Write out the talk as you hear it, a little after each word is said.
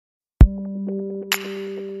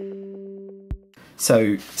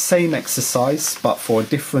So same exercise, but for a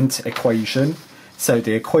different equation. So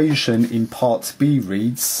the equation in part B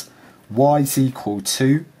reads y is equal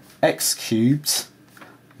to x cubed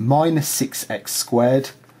minus 6x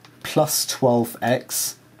squared plus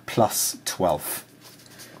 12x plus 12.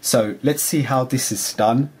 So let's see how this is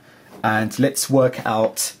done, and let's work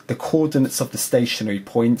out the coordinates of the stationary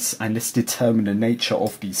points, and let's determine the nature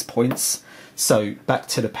of these points. So back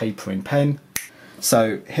to the paper and pen.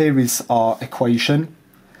 So here is our equation.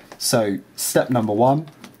 So step number one,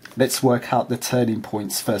 let's work out the turning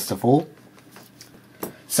points first of all.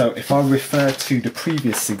 So if I refer to the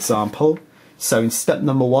previous example, so in step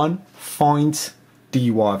number one, find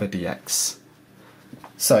dy over dx.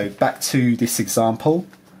 So back to this example,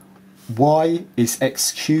 y is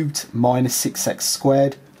x cubed minus 6x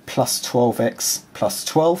squared plus 12x plus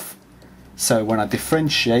 12. So when I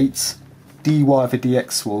differentiate, dy over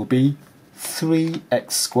dx will be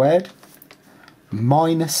 3x squared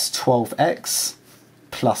minus 12x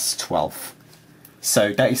plus 12.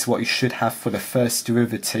 So that is what you should have for the first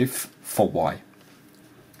derivative for y.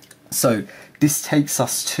 So this takes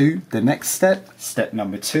us to the next step, step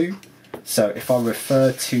number two. So if I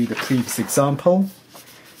refer to the previous example,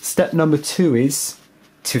 step number two is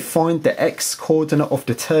to find the x coordinate of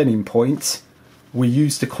the turning point. We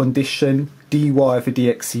use the condition dy over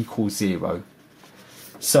dx equals 0.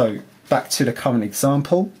 So back to the current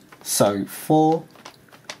example. So for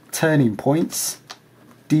turning points,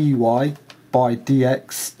 dy by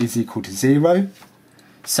dx is equal to 0.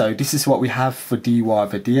 So this is what we have for dy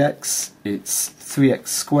over dx. It's 3x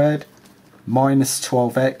squared minus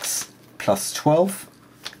 12x plus 12.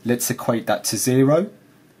 Let's equate that to 0.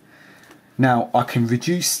 Now I can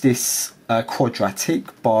reduce this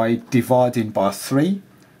quadratic by dividing by 3.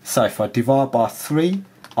 So if I divide by 3,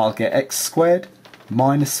 I'll get x squared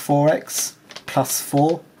minus 4x plus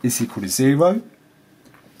 4 is equal to 0.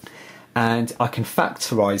 And I can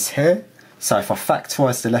factorise here. So if I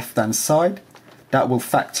factorise the left hand side, that will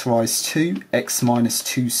factorise to x minus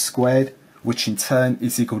 2 squared, which in turn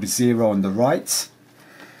is equal to 0 on the right.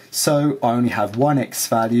 So I only have one x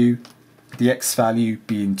value, the x value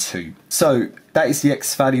being 2. So that is the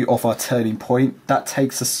x value of our turning point. That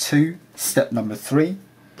takes us to step number 3.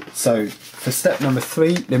 So for step number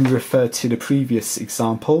 3, let me refer to the previous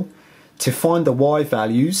example. To find the y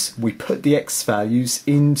values, we put the x values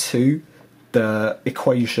into the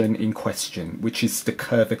equation in question, which is the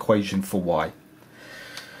curve equation for y.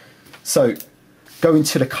 So going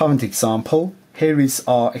to the current example, here is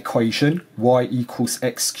our equation, y equals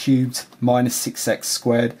x cubed minus 6x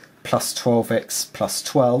squared plus 12x plus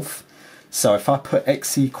 12. So if I put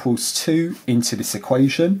x equals 2 into this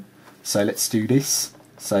equation, so let's do this.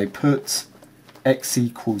 So put x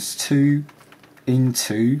equals 2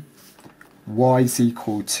 into y is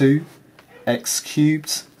equal to x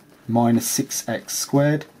cubed minus 6x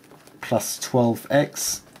squared plus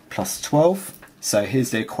 12x plus 12. So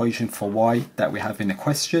here's the equation for y that we have in the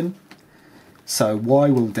question. So y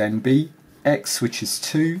will then be x, which is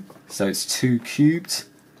 2, so it's 2 cubed,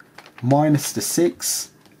 minus the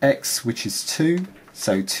 6, x, which is 2,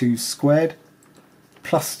 so 2 squared,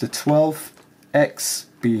 plus the 12, x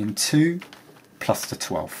being 2, plus the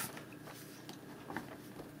 12.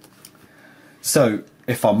 So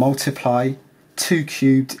if I multiply, 2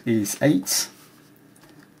 cubed is 8,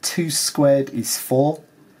 2 squared is 4,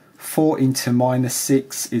 4 into minus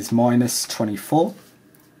 6 is minus 24,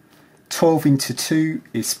 12 into 2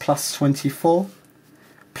 is plus 24,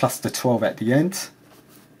 plus the 12 at the end.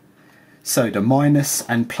 So the minus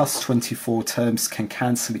and plus 24 terms can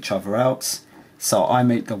cancel each other out, so I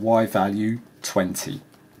make the y value 20.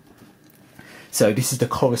 So this is the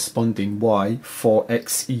corresponding y for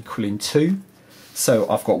x equaling 2. So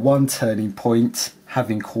I've got one turning point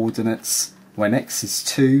having coordinates when x is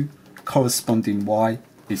 2, corresponding y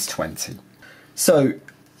is 20. So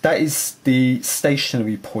that is the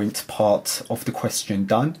stationary point part of the question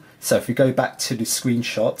done. So if we go back to the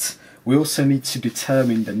screenshot, we also need to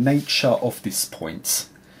determine the nature of this point.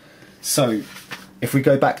 So if we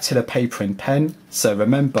go back to the paper and pen, so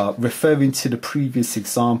remember, referring to the previous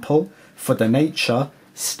example, for the nature,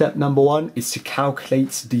 step number 1 is to calculate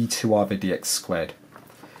d2 over dx squared.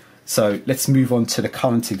 So let's move on to the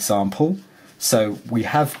current example. So we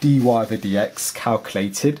have dy over dx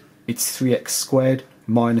calculated. It's 3x squared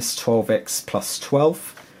minus 12x plus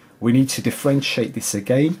 12. We need to differentiate this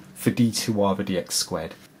again for d2 over dx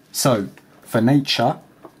squared. So for nature,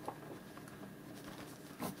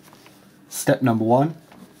 step number 1,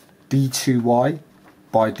 d2y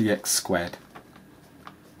by dx squared.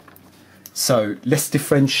 So let's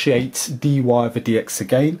differentiate dy over dx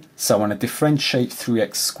again. So I want to differentiate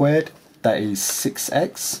 3x squared that is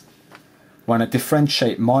 6x. When I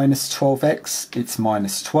differentiate minus 12x, it's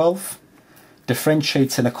minus 12.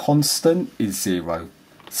 Differentiating a constant is 0.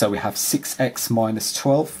 So we have 6x minus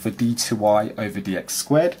 12 for d2y over dx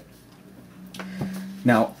squared.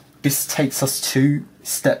 Now, this takes us to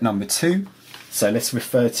step number 2. So let's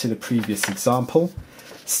refer to the previous example.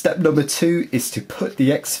 Step number 2 is to put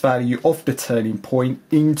the x value of the turning point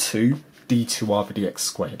into d2 over dx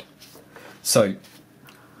squared. So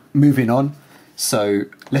moving on, so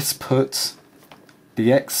let's put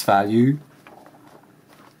the x value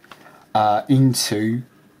into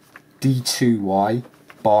d2y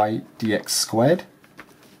by dx squared.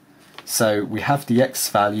 So we have the x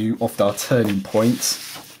value of our turning point.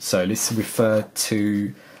 So let's refer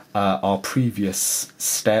to our previous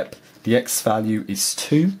step. The x value is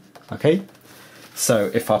 2, okay? So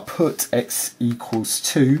if I put x equals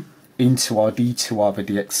 2 into our d2 over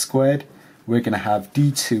dx squared, we're going to have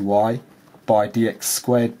d2y by dx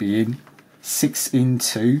squared being 6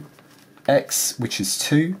 into x, which is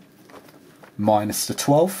 2, minus the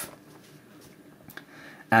 12.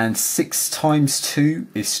 And 6 times 2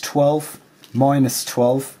 is 12, minus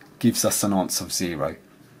 12 gives us an answer of 0.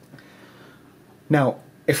 Now,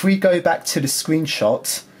 if we go back to the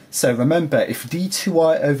screenshot, so remember, if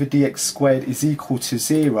d2y over dx squared is equal to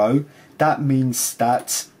 0, that means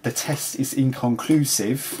that the test is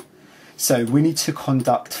inconclusive. So we need to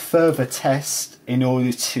conduct further tests in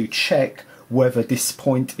order to check whether this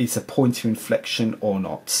point is a point of inflection or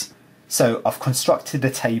not. So I've constructed a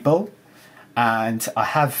table and I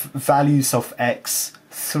have values of x,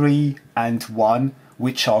 3 and 1,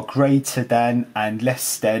 which are greater than and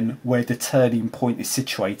less than where the turning point is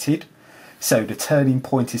situated. So the turning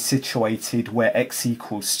point is situated where x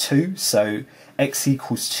equals 2, so x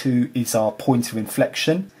equals 2 is our point of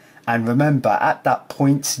inflection. And remember, at that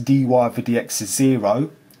point dy over dx is 0,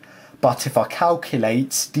 but if I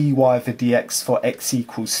calculate dy over dx for x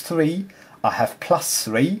equals 3, I have plus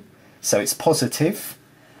 3, so it's positive.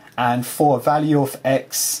 And for a value of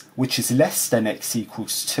x which is less than x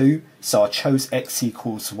equals 2, so I chose x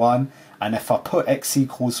equals 1, and if I put x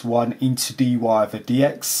equals 1 into dy over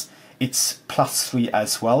dx, it's plus 3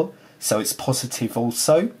 as well, so it's positive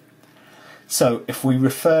also. So if we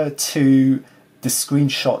refer to the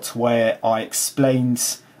screenshot where I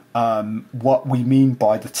explained what we mean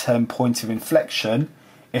by the term point of inflection,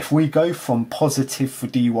 if we go from positive for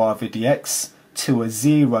dy over dx to a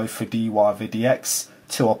 0 for dy over dx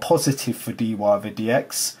to a positive for dy over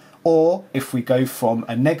dx, or if we go from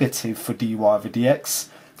a negative for dy over dx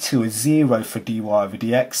to a 0 for dy over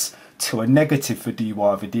dx to a negative for dy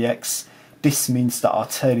over dx, this means that our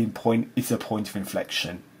turning point is a point of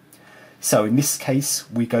inflection. So in this case,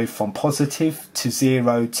 we go from positive to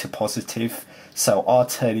 0 to positive, so our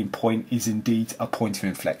turning point is indeed a point of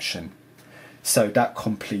inflection. So that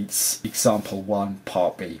completes example 1,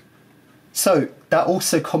 part B. So that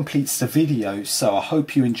also completes the video, so I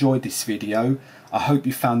hope you enjoyed this video. I hope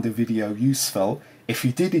you found the video useful. If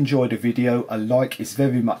you did enjoy the video, a like is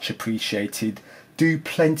very much appreciated. Do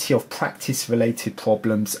plenty of practice related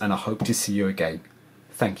problems and I hope to see you again.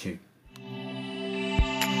 Thank you.